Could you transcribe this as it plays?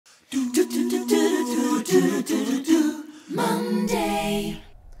Monday.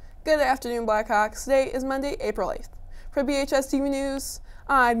 Good afternoon, Blackhawks. Today is Monday, April 8th. For BHS TV News,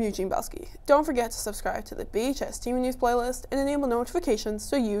 I'm Eugene BLSKI. Don't forget to subscribe to the BHS TV News playlist and enable notifications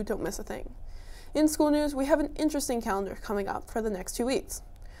so you don't miss a thing. In school news, we have an interesting calendar coming up for the next 2 weeks.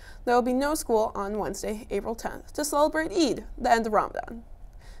 There will be no school on Wednesday, April 10th, to celebrate Eid, the end of Ramadan.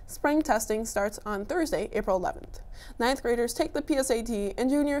 Spring testing starts on Thursday, April 11th. 9th graders take the PSAT and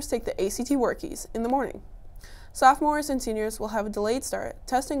juniors take the ACT WORKKEYS in the morning. Sophomores and seniors will have a delayed start.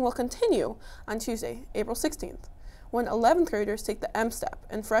 Testing will continue on Tuesday, April 16th, when 11th graders take the MSTEP,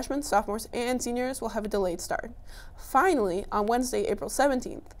 and freshmen, sophomores, and seniors will have a delayed start. Finally, on Wednesday, April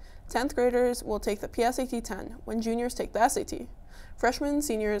 17th, 10th graders will take the PSAT 10, when juniors take the SAT. Freshmen and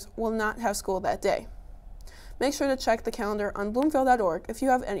seniors will not have school that day. Make sure to check the calendar on bloomfield.org if you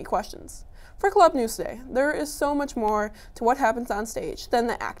have any questions. For club news today, there is so much more to what happens on stage than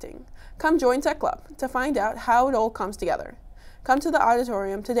the acting. Come join Tech Club to find out how it all comes together. Come to the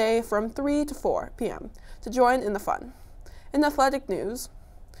auditorium today from 3 to 4 p.m. to join in the fun. In athletic news,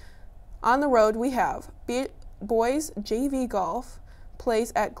 on the road we have boys JV golf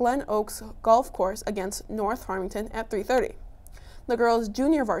plays at Glen Oaks Golf Course against North Farmington at 3:30. The girls'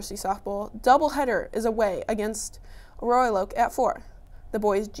 junior varsity softball doubleheader is away against Royal Oak at 4. The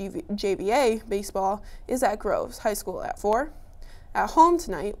boys' JVA baseball is at Groves High School at 4. At home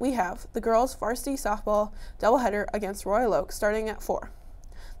tonight, we have the girls' varsity softball doubleheader against Royal Oak starting at 4.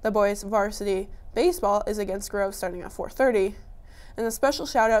 The boys' varsity baseball is against Groves starting at 4:30. And a special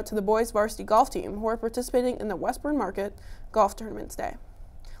shout out to the boys' varsity golf team who are participating in the Westburn Market Golf Tournament today.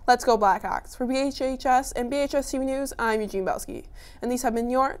 Let's go Blackhawks. For BHHS and BHS TV News, I'm Eugene BLSKI, and these have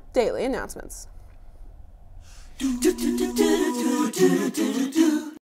been your daily announcements.